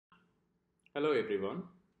Hello everyone,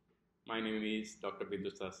 my name is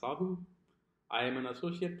Dr.Bindusar Sahoo. I am an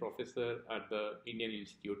associate professor at the Indian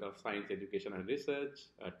Institute of Science Education and Research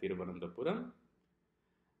at Thiruvananthapuram.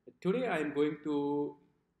 Today I am going to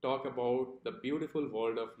talk about the beautiful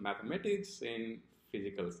world of mathematics in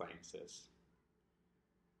physical sciences.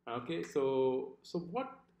 So what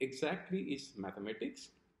exactly is mathematics?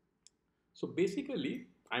 So basically,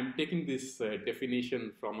 I'm taking this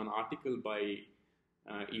definition from an article by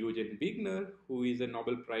Eugen Wigner, who is a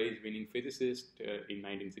Nobel Prize winning physicist in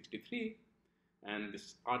 1963. And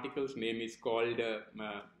this article's name is called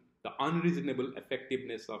The Unreasonable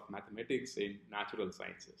Effectiveness of Mathematics in Natural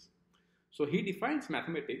Sciences. So he defines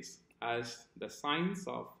mathematics as the science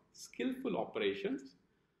of skillful operations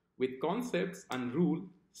with concepts and rules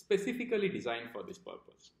specifically designed for this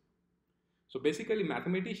purpose. So basically,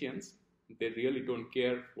 mathematicians, they really don't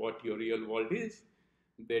care what your real world is.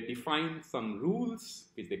 They define some rules,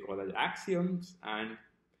 which they call as axioms, and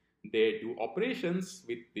they do operations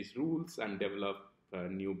with these rules and develop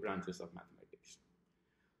new branches of mathematics.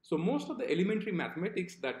 So most of the elementary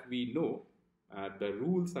mathematics that we know, the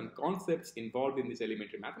rules and concepts involved in this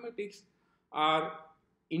elementary mathematics are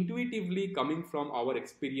intuitively coming from our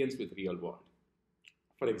experience with real world.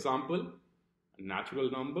 For example,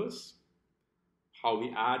 natural numbers, how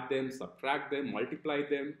we add them, subtract them, multiply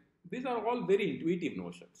them. These are all very intuitive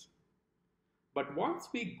notions. But once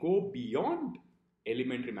we go beyond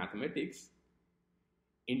elementary mathematics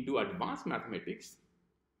into advanced mathematics,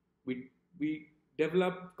 we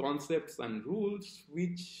develop concepts and rules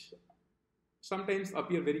which sometimes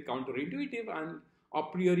appear very counterintuitive, and a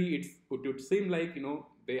priori it would seem like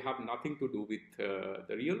they have nothing to do with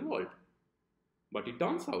the real world. But it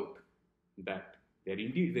turns out that they're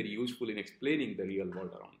indeed very useful in explaining the real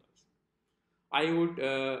world around us. I would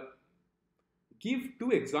give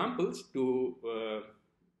two examples to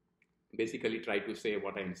basically try to say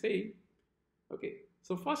what I'm saying. Okay,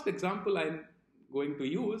 so first example I'm going to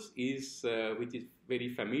use is which is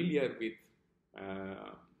very familiar with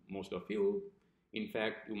most of you. In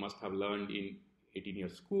fact, you must have learned it in your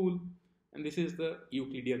school, and this is the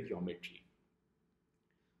Euclidean geometry.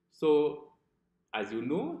 So as you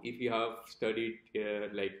know, if you have studied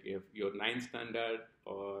like if your 9th standard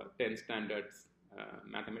or 10th standards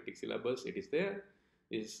mathematics syllabus, it is there,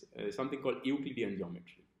 is something called Euclidean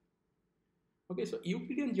geometry. Okay, so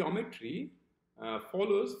Euclidean geometry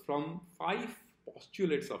follows from 5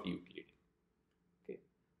 postulates of Euclid. Okay,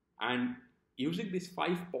 and using these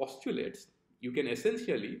 5 postulates, you can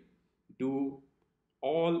essentially do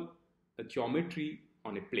all the geometry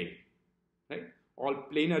on a plane, right? All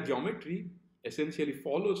planar geometry essentially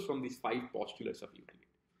follows from these 5 postulates of Euclid.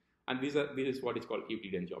 And this is what is called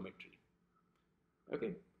Euclidean geometry.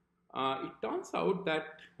 Okay, it turns out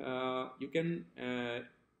that you can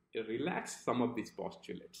relax some of these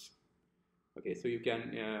postulates. Okay, so you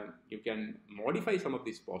can modify some of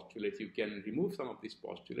these postulates, you can remove some of these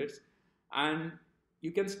postulates, and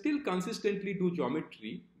you can still consistently do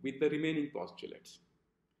geometry with the remaining postulates.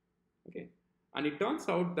 Okay, and it turns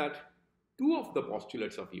out that 2 of the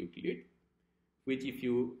postulates of Euclid, which if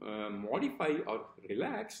you modify or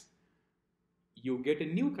relax, you get a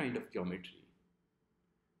new kind of geometry,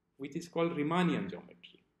 which is called Riemannian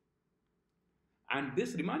geometry. And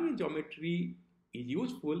this Riemannian geometry is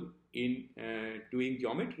useful in doing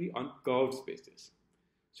geometry on curved spaces.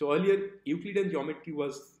 So earlier, Euclidean geometry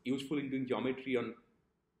was useful in doing geometry on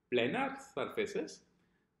planar surfaces,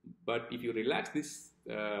 but if you relax these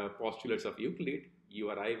postulates of Euclid, you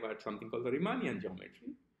arrive at something called the Riemannian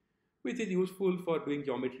geometry, which is useful for doing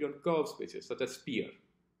geometry on curved spaces, such as sphere.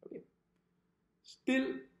 Okay. Still,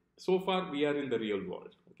 so far we are in the real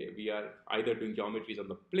world. Okay, we are either doing geometries on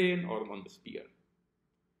the plane or on the sphere.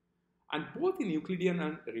 And both in Euclidean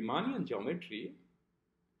and Riemannian geometry,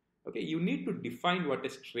 okay, you need to define what a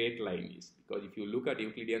straight line is, because if you look at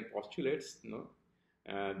Euclidean postulates,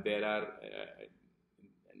 there are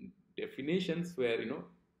definitions where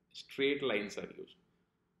straight lines are used.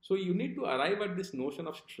 So you need to arrive at this notion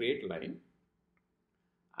of straight line,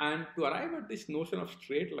 and to arrive at this notion of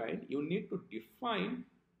straight line, you need to define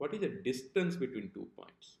what is the distance between 2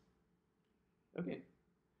 points. Okay,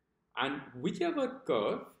 and whichever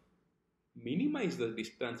curve minimize the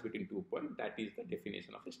distance between 2 points, that is the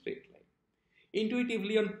definition of a straight line.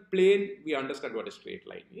 Intuitively on plane, we understand what a straight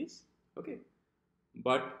line is. Okay,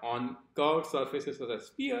 but on curved surfaces such as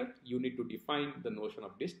sphere, you need to define the notion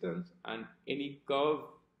of distance, and any curve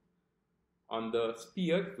on the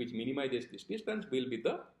sphere which minimizes this distance will be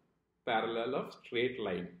the parallel of straight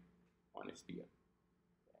line on a sphere.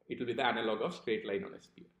 It will be the analog of straight line on a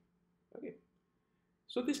sphere. Okay,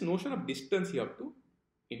 so this notion of distance you have to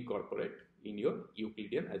incorporate in your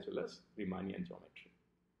Euclidean as well as Riemannian geometry.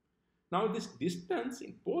 Now this distance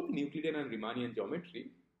in both Euclidean and Riemannian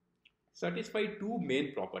geometry satisfy two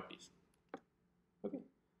main properties. Okay.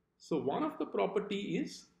 So one of the property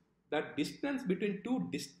is that distance between two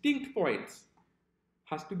distinct points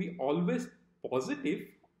has to be always positive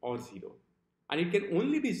or zero. And it can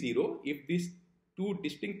only be zero if these two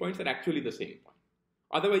distinct points are actually the same point.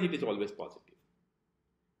 Otherwise, it is always positive.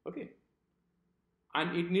 Okay.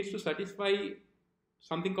 And it needs to satisfy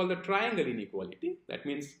something called the triangle inequality. That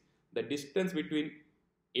means the distance between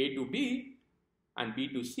A to B and B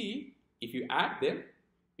to C, if you add them,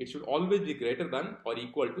 it should always be greater than or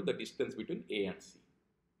equal to the distance between A and C.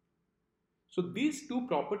 So these two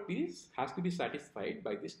properties has to be satisfied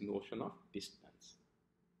by this notion of distance.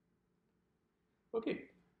 Okay,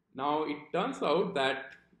 now it turns out that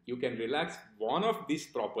you can relax one of these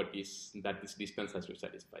properties that this distance has to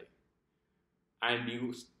satisfy, and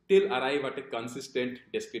you still arrive at a consistent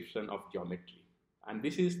description of geometry. And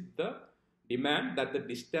this is the demand that the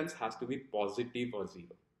distance has to be positive or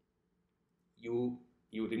zero. You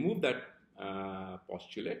remove that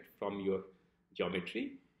postulate from your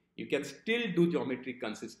geometry, you can still do geometry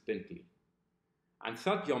consistently. And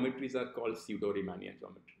such geometries are called pseudo-Riemannian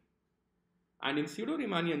geometry. And in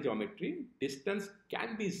pseudo-Riemannian geometry, distance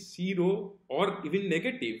can be zero or even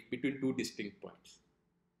negative between two distinct points.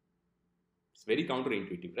 It's very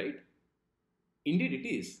counterintuitive, right? Indeed it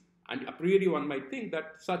is. And a priori one might think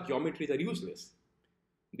that such geometries are useless.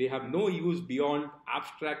 They have no use beyond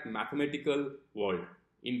abstract mathematical world.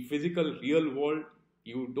 In physical real world,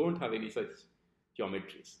 you don't have any such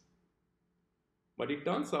geometries. But it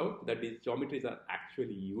turns out that these geometries are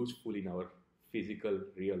actually useful in our physical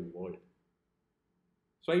real world.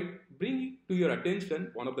 So I bring to your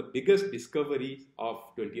attention one of the biggest discoveries of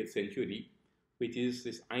 20th century, which is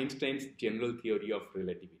this Einstein's general theory of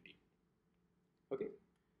relativity. Okay.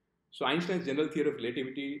 So Einstein's general theory of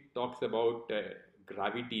relativity talks about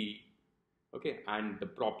gravity, okay, and the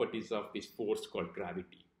properties of this force called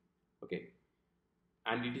gravity, okay.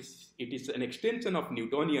 And it is an extension of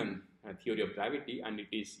Newtonian theory of gravity, and it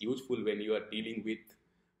is useful when you are dealing with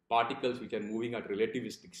particles which are moving at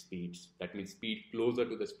relativistic speeds. That means speed closer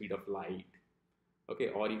to the speed of light, okay,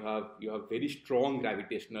 or you have very strong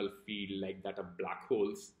gravitational field like that of black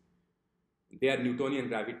holes. There Newtonian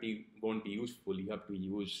gravity won't be useful. You have to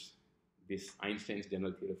use this Einstein's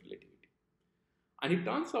general theory of relativity. And it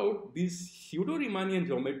turns out this pseudo-Riemannian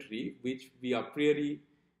geometry, which we a priori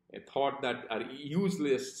thought that are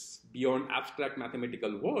useless beyond abstract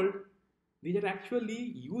mathematical world, these are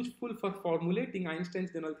actually useful for formulating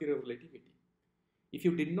Einstein's general theory of relativity. If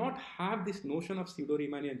you did not have this notion of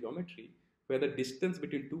pseudo-Riemannian geometry, where the distance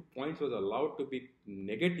between two points was allowed to be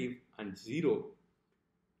negative and zero,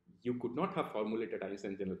 you could not have formulated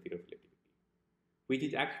Einstein's general theory of relativity, which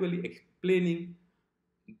is actually explaining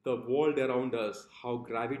the world around us, how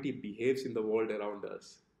gravity behaves in the world around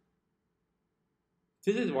us.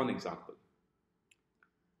 This is one example.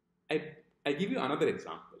 I give you another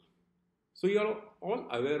example. So you are all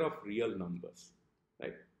aware of real numbers,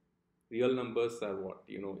 right? Real numbers are what?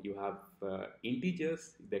 You have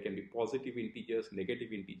integers. There can be positive integers,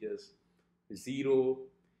 negative integers, zero.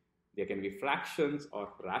 There can be fractions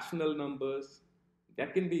or rational numbers. There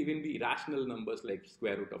can even be irrational numbers like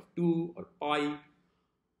square root of 2 or pi.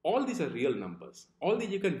 All these are real numbers. All these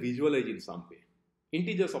you can visualize in some way.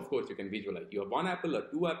 Integers, of course, you can visualize. You have 1 apple or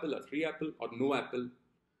 2 apple or 3 apple or no apple.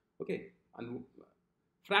 Okay. And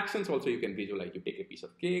fractions also you can visualize. You take a piece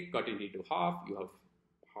of cake, cut it into half, you have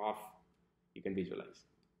half, you can visualize.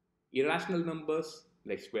 Irrational numbers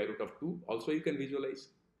like square root of 2 also you can visualize,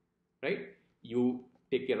 right? You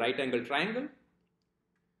take a right angle triangle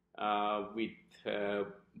with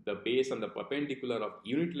the base and the perpendicular of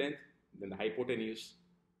unit length, then the hypotenuse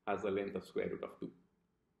has the length of square root of 2.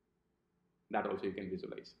 That also you can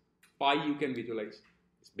visualize. Pi you can visualize.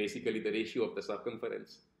 It's basically the ratio of the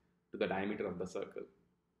circumference to the diameter of the circle.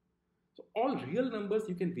 So all real numbers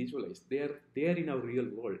you can visualize. They are there in our real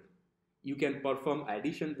world. You can perform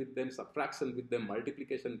addition with them, subtraction with them,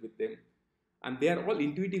 multiplication with them, and they are all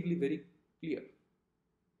intuitively very clear.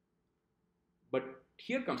 But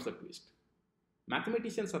here comes the twist.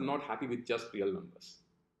 Mathematicians are not happy with just real numbers.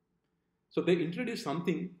 So they introduce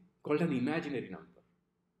something called an imaginary number.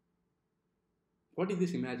 What is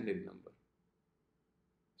this imaginary number?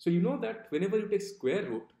 So you know that whenever you take square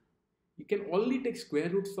root, you can only take square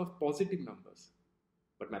roots of positive numbers.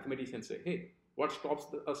 But mathematicians say, hey, what stops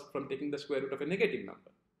us from taking the square root of a negative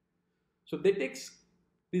number? So they take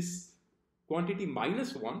this quantity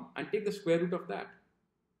minus 1 and take the square root of that.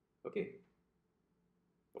 Okay.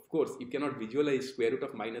 Of course, you cannot visualize square root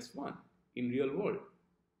of -1 in real world.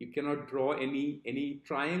 You cannot draw any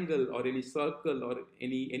triangle or any circle or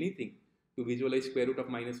anything to visualize square root of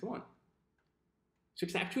 -1. So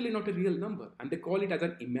it's actually not a real number, and they call it as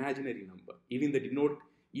an imaginary number. Even they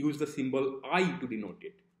use the symbol I to denote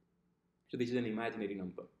it. So this is an imaginary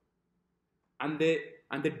number. And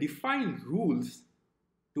they define rules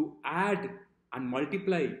to add and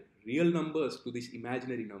multiply real numbers to this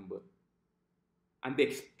imaginary number. And they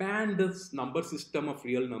expand this number system of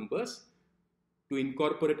real numbers to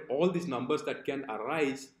incorporate all these numbers that can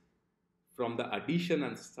arise from the addition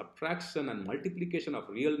and subtraction and multiplication of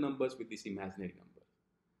real numbers with this imaginary number.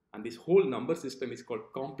 And this whole number system is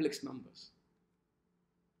called complex numbers.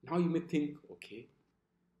 Now you may think, okay,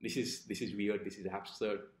 this is weird, this is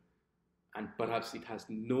absurd, and perhaps it has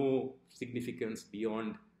no significance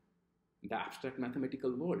beyond the abstract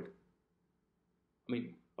mathematical world. I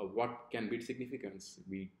mean, what can be its significance?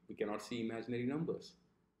 We cannot see imaginary numbers.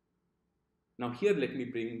 Now here let me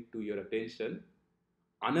bring to your attention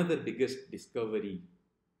another biggest discovery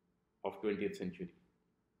of 20th century,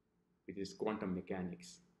 which is quantum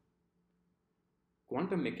mechanics.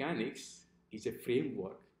 Quantum mechanics is a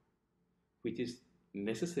framework which is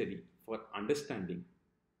necessary for understanding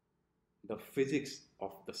the physics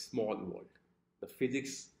of the small world, the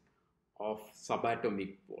physics of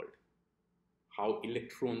subatomic world, how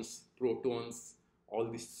electrons, protons, all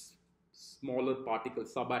these smaller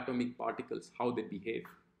particles, subatomic particles, how they behave.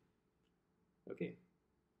 Okay,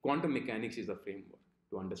 quantum mechanics is a framework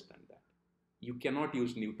to understand that. You cannot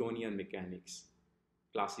use Newtonian mechanics,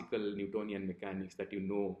 classical Newtonian mechanics that you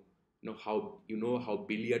know how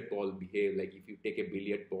billiard ball behave. Like if you take a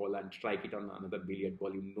billiard ball and strike it on another billiard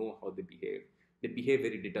ball, you know how they behave. They behave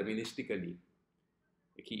very deterministically.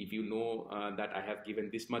 Okay, if you know that I have given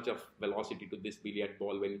this much of velocity to this billiard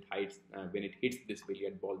ball, when it hits this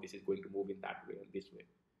billiard ball, this is going to move in that way and this way.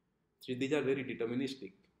 So these are very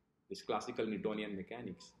deterministic, this classical Newtonian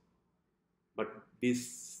mechanics. But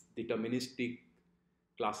this deterministic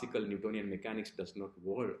classical Newtonian mechanics does not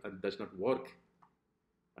work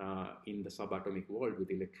in the subatomic world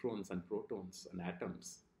with electrons and protons and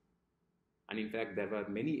atoms. And in fact, there were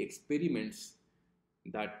many experiments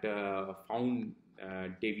that found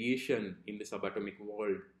deviation in the subatomic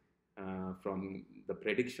world from the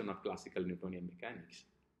prediction of classical Newtonian mechanics.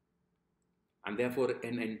 And therefore,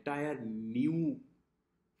 an entire new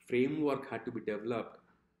framework had to be developed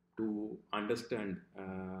to understand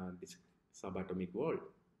this subatomic world.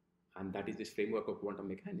 And that is this framework of quantum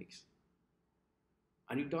mechanics.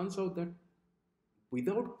 And it turns out that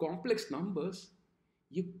without complex numbers,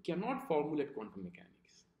 you cannot formulate quantum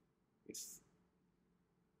mechanics.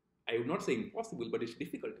 I would not say impossible, but it's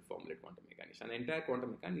difficult to formulate quantum mechanics. And entire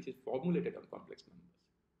quantum mechanics is formulated on complex numbers.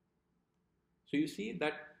 So you see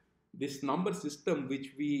that this number system,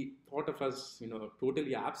 which we thought of as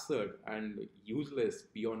totally absurd and useless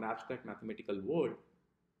beyond abstract mathematical world,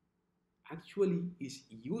 actually is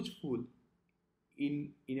useful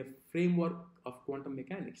in a framework of quantum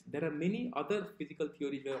mechanics. There are many other physical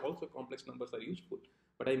theories where also complex numbers are useful,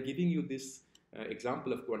 but I'm giving you this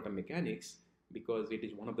example of quantum mechanics because it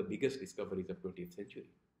is one of the biggest discoveries of 20th century.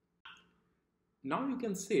 Now you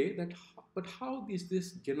can say that, but how is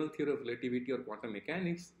this general theory of relativity or quantum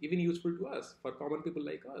mechanics even useful to us, for common people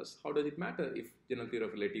like us? How does it matter if general theory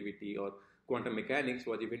of relativity or quantum mechanics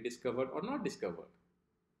was even discovered or not discovered?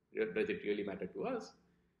 Does it really matter to us?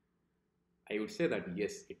 I would say that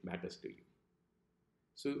yes, it matters to you.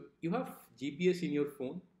 So you have GPS in your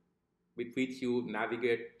phone with which you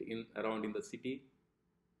navigate around in the city.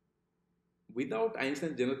 Without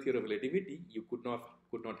Einstein's general theory of relativity, you could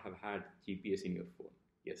not have had GPS in your phone.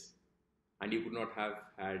 Yes. And you could not have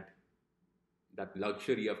had that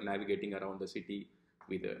luxury of navigating around the city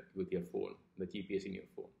with your phone, the GPS in your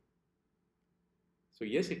phone. So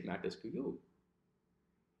yes, it matters to you.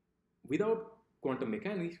 Without quantum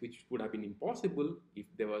mechanics, which would have been impossible if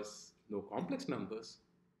there was no complex numbers,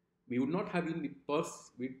 we could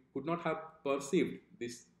not have perceived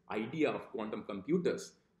this idea of quantum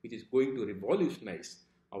computers, which is going to revolutionize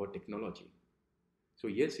our technology. So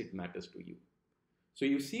yes, it matters to you. So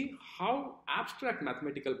you see how abstract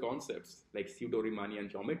mathematical concepts like pseudo-Riemannian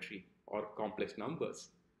geometry or complex numbers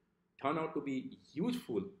turn out to be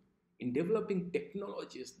useful in developing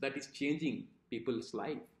technologies that is changing people's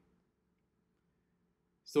life.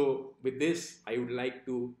 So with this, I would like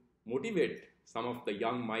to motivate some of the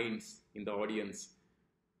young minds in the audience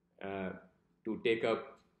to take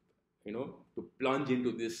up, to plunge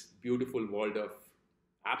into this beautiful world of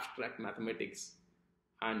abstract mathematics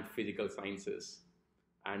and physical sciences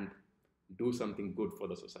and do something good for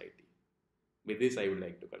the society. With this, I would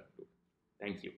like to conclude. Thank you.